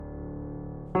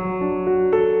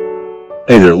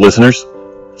Hey there, listeners.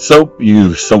 So,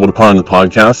 you stumbled upon the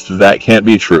podcast That Can't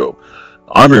Be True.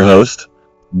 I'm your host,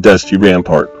 Dusty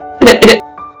Rampart.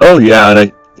 Oh yeah, and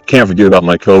I can't forget about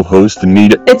my co-host,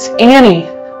 Anita. It's Annie.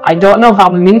 I don't know how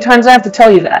many times I have to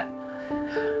tell you that.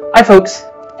 Hi folks,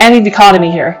 Annie Dichotomy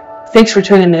here. Thanks for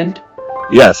tuning in.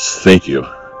 Yes, thank you.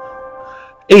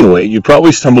 Anyway, you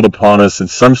probably stumbled upon us in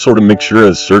some sort of mixture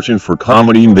of searching for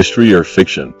comedy, mystery, or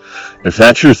fiction. If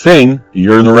that's your thing,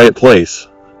 you're in the right place.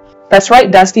 That's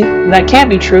right, Dusty. That Can't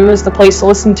Be True is the place to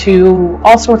listen to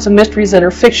all sorts of mysteries that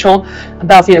are fictional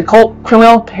about the occult,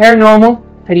 criminal, paranormal,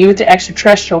 and even the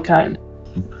extraterrestrial kind.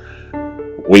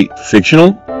 Wait,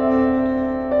 fictional?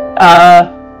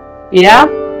 Yeah?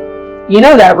 You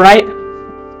know that, right?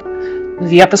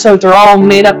 The episodes are all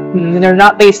made up and they're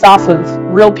not based off of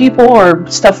real people or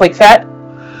stuff like that.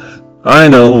 I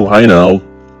know.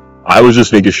 I was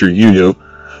just making sure you knew.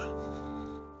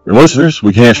 For listeners,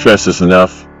 we can't stress this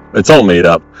enough. It's all made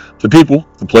up. The people,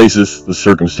 the places, the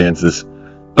circumstances.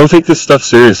 Don't take this stuff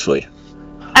seriously.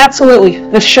 Absolutely.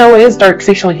 The show is dark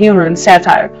fictional humor and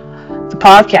satire. The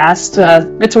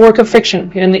podcast, it's a work of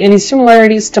fiction, and any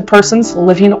similarities to persons,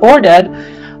 living or dead,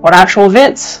 or actual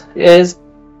events is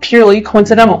purely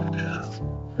coincidental.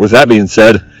 With that being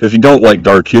said, if you don't like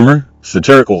dark humor,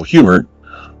 satirical humor,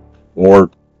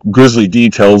 or grisly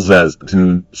details that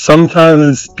can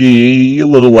sometimes be a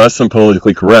little less than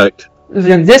politically correct,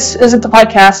 then this isn't the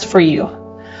podcast for you.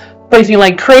 But if you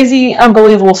like crazy,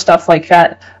 unbelievable stuff like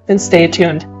that, then stay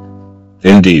tuned.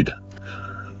 Indeed.